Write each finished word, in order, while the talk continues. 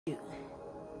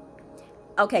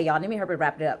okay, y'all, let me hurry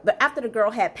wrap it up. But after the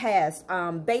girl had passed,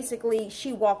 basically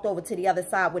she walked over to the other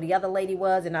side where the other lady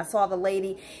was, and I saw the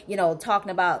lady, you know,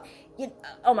 talking about,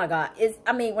 oh my God,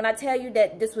 I mean, when I tell you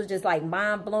that this was just like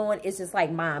mind blowing, it's just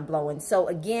like mind blowing. So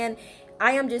again,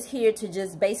 I am just here to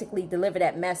just basically deliver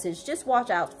that message. Just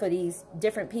watch out for these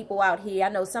different people out here. I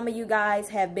know some of you guys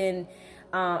have been,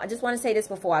 I just want to say this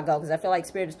before I go, because I feel like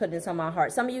Spirit is putting this on my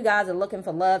heart. Some of you guys are looking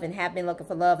for love and have been looking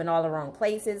for love in all the wrong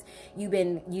places. You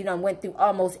done went through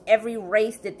almost every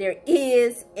race that there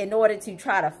is in order to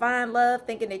try to find love,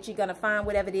 thinking that you're going to find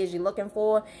whatever it is you're looking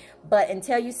for. But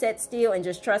until you sit still and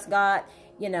just trust God,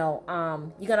 you know,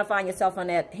 you're going to find yourself on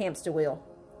that hamster wheel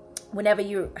whenever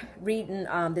you're reading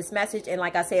this message. And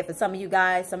like I said, for some of you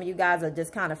guys are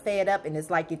just kind of fed up, and it's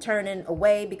like you're turning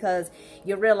away because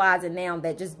you're realizing now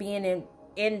that just being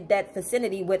in that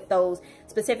vicinity with those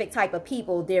specific type of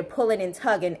people, they're pulling and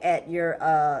tugging at your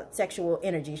sexual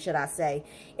energy, should I say,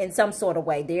 in some sort of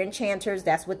way. They're enchanters.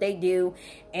 That's what they do.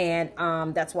 And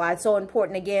that's why it's so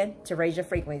important, again, to raise your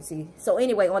frequency. So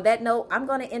anyway, on that note, I'm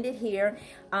going to end it here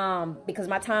because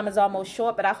my time is almost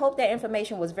short. But I hope that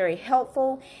information was very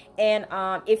helpful. And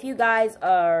if you guys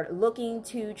are looking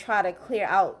to try to clear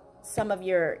out some of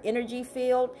your energy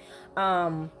field,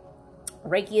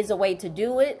 Reiki is a way to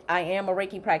do it. I am a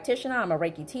Reiki practitioner. I'm a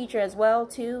Reiki teacher as well,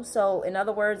 too. So, in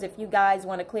other words, if you guys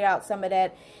want to clear out some of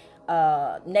that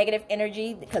negative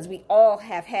energy, because we all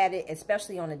have had it,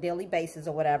 especially on a daily basis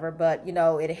or whatever, but, you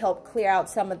know, it'll help clear out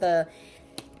some of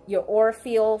your aura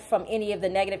field from any of the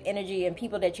negative energy and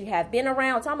people that you have been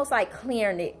around. It's almost like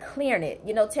clearing it.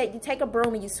 You know, you take a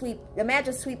broom and you sweep.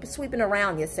 Imagine sweeping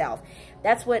around yourself.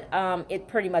 That's what it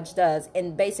pretty much does,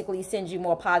 and basically sends you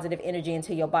more positive energy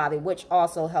into your body, which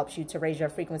also helps you to raise your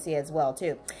frequency as well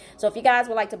too. So if you guys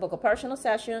would like to book a personal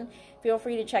session, feel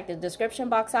free to check the description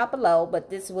box out below. But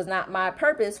this was not my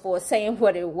purpose for saying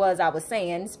what it was I was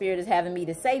saying. Spirit is having me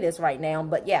to say this right now.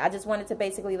 But yeah, I just wanted to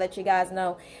basically let you guys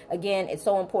know, again, it's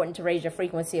so important to raise your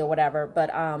frequency or whatever. But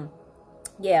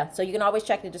yeah, so you can always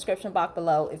check the description box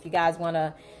below if you guys want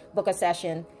to book a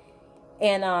session.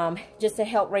 And just to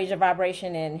help raise your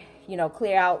vibration and, you know,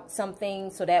 clear out some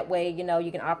things, so that way, you know,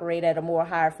 you can operate at a more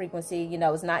higher frequency. You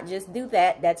know, it's not just do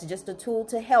that. That's just a tool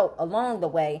to help along the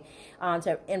way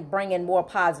and bring in more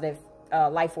positive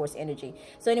life force energy.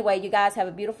 So anyway, you guys have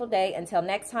a beautiful day. Until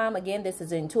next time, again, this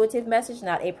is an intuitive message,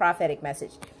 not a prophetic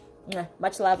message.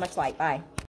 Much love, much light. Bye.